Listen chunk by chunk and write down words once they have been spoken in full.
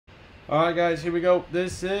Alright guys, here we go.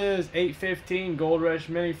 This is 815 Gold Rush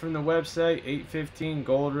Mini from the website, 815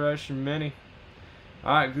 Gold Rush Mini.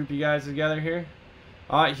 Alright, group you guys together here.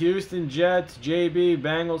 Alright, Houston, Jets, JB,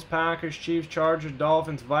 Bengals, Packers, Chiefs, Chargers,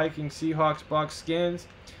 Dolphins, Vikings, Seahawks, Bucks, Skins.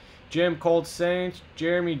 Jim, Colts, Saints.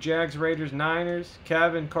 Jeremy, Jags, Raiders, Niners.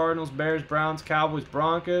 Kevin, Cardinals, Bears, Browns, Cowboys,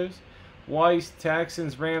 Broncos. Weiss,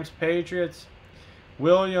 Texans, Rams, Patriots.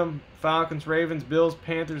 William, Falcons, Ravens, Bills,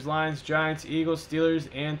 Panthers, Lions, Giants, Eagles, Steelers,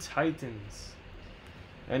 and Titans.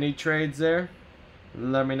 Any trades there?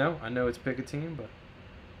 Let me know. I know it's pick a team, but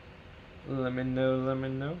let me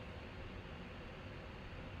know.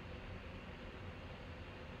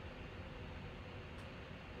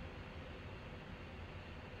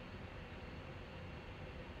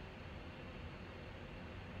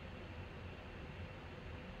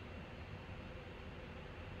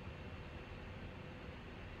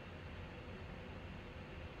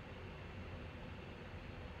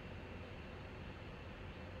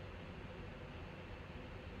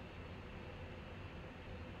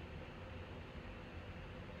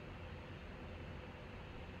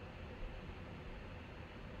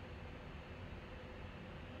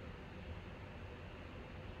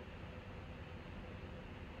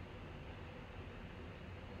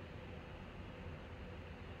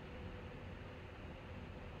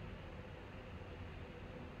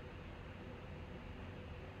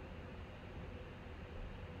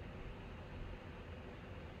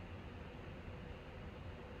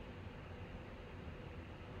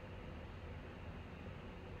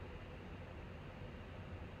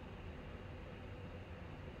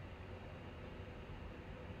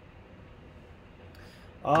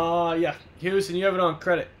 Yeah, Houston, you have it on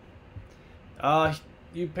credit.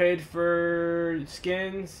 You paid for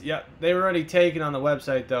Skins. Yeah, they were already taken on the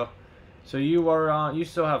website though, so you are on. You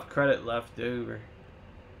still have credit left over.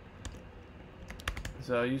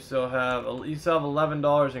 So you still have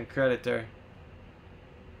 $11 in credit there.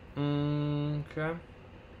 Okay.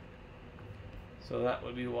 So that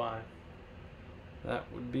would be why. That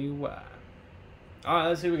would be why. All right,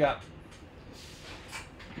 let's see what we got.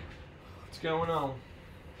 What's going on?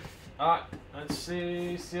 Alright, let's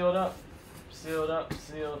see. Sealed up. Sealed up.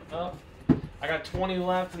 Sealed up. I got 20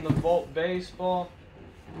 left in the Volt Baseball.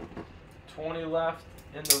 20 left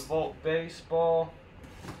in the Volt Baseball.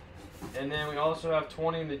 And then we also have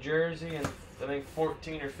 20 in the Jersey. And I think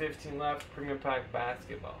 14 or 15 left. Premium Pack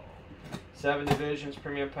Basketball. 7 divisions.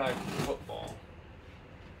 Premium Pack Football.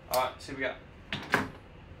 Alright, see what we got. Let's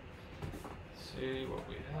see what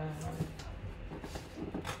we have.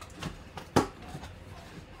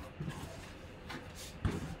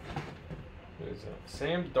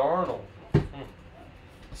 Sam Darnold.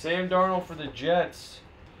 Sam Darnold for the Jets.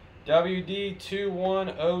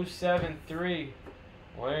 WD21073.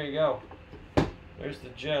 Well, there you go. There's the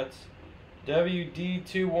Jets.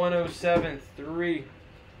 WD21073.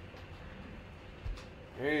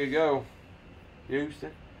 There you go.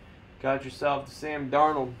 Houston. Got yourself the Sam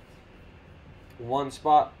Darnold. One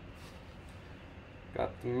spot. Got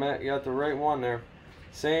the right one there.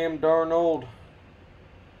 Sam Darnold.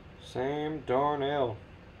 Sam Darnold.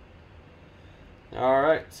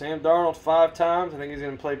 Alright, Sam Darnold 5 times. I think he's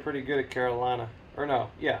going to play pretty good at Carolina. Or no,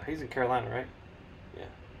 yeah, he's in Carolina, right? Yeah.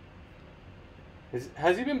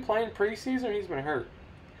 Has he been playing preseason or he's been hurt?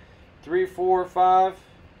 3, 4, 5.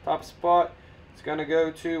 Top spot. It's going to go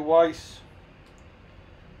to Weiss.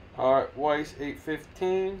 Alright, Weiss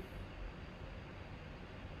 815.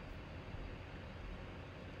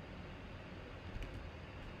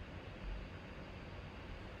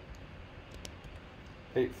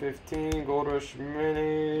 $8.15 Gold Rush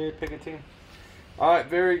Mini. Pick a team. Alright,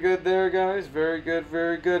 very good there, guys. Very good,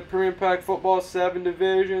 very good. Premium Pack Football, 7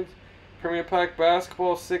 divisions. Premium Pack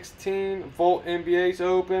Basketball, 16. Volt NBA's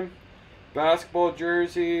open. Basketball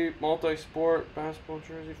jersey, multi-sport. Basketball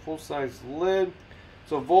jersey, full-size lid.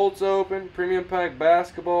 So Volt's open. Premium Pack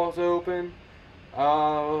Basketball's open.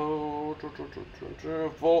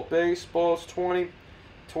 Volt Baseball's 20.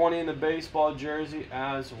 20 in the baseball jersey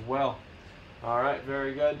as well. Alright,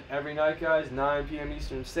 very good. Every night, guys, 9 p.m.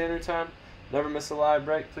 Eastern Standard Time. Never miss a live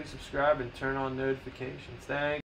break. Please subscribe and turn on notifications. Thanks.